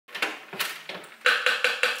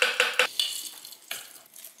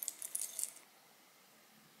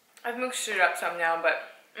I've mixed it up some now, but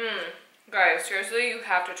guys, seriously, you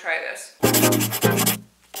have to try this.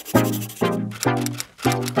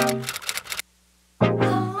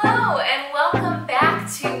 Hello and welcome back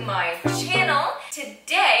to my channel.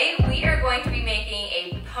 Today we are going to be making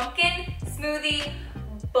a pumpkin smoothie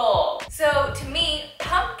bowl. So to me,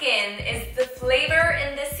 pumpkin is the flavor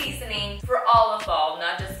and the seasoning for all of fall,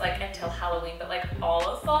 not just like until Halloween, but like all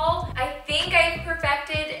of fall. I think I've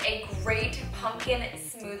perfected a great pumpkin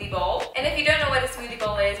smoothie bowl. And if you don't know what a smoothie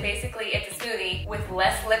bowl is, basically it's a smoothie with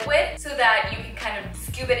less liquid so that you can kind of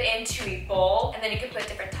scoop it into a bowl and then you can put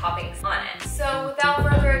different toppings on it. So without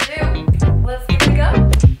further ado, let's give it a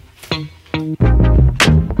go.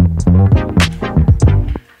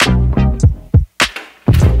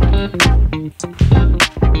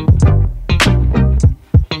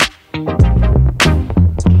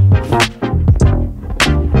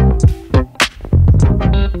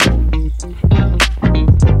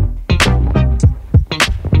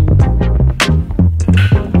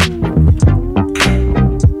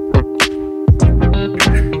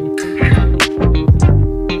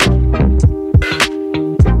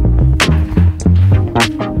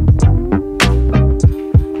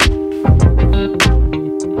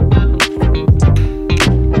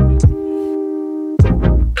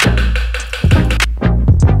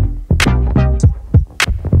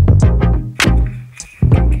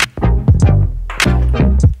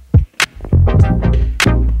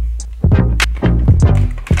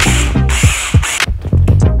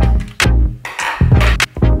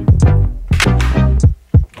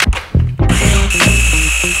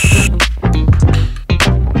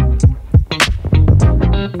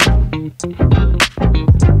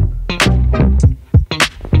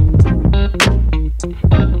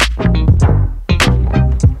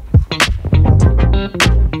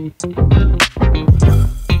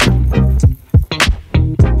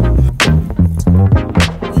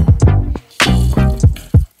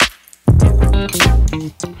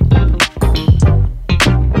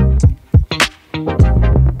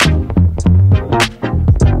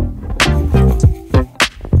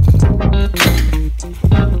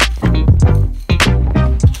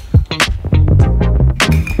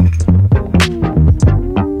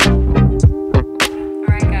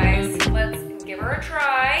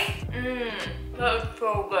 That's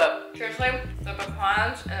so good. Seriously, the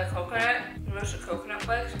pecans and the coconut, just the coconut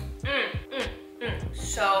flakes.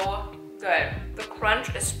 So good. The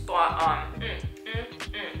crunch is spot on.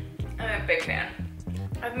 I'm a big fan.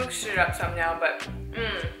 I've mixed it up some now, but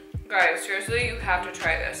guys, seriously, you have to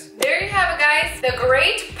try this. There you have it, guys. The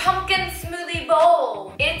Great Pumpkin Smoothie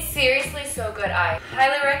Bowl. It's seriously so good. I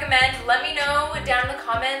highly recommend. Let me know down in the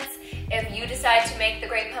comments if you decide to make the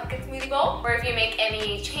Great Pumpkin Smoothie Bowl or if you make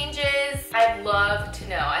any changes. I'd love to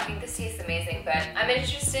know. I think this tastes amazing, but I'm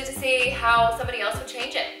interested to see how somebody else would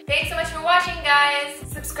change it. Thanks so much for watching, guys.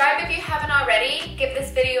 Subscribe if you haven't already. Give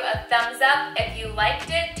this video a thumbs up if you liked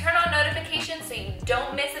it. Turn on notifications so you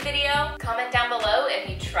don't miss a video. Comment down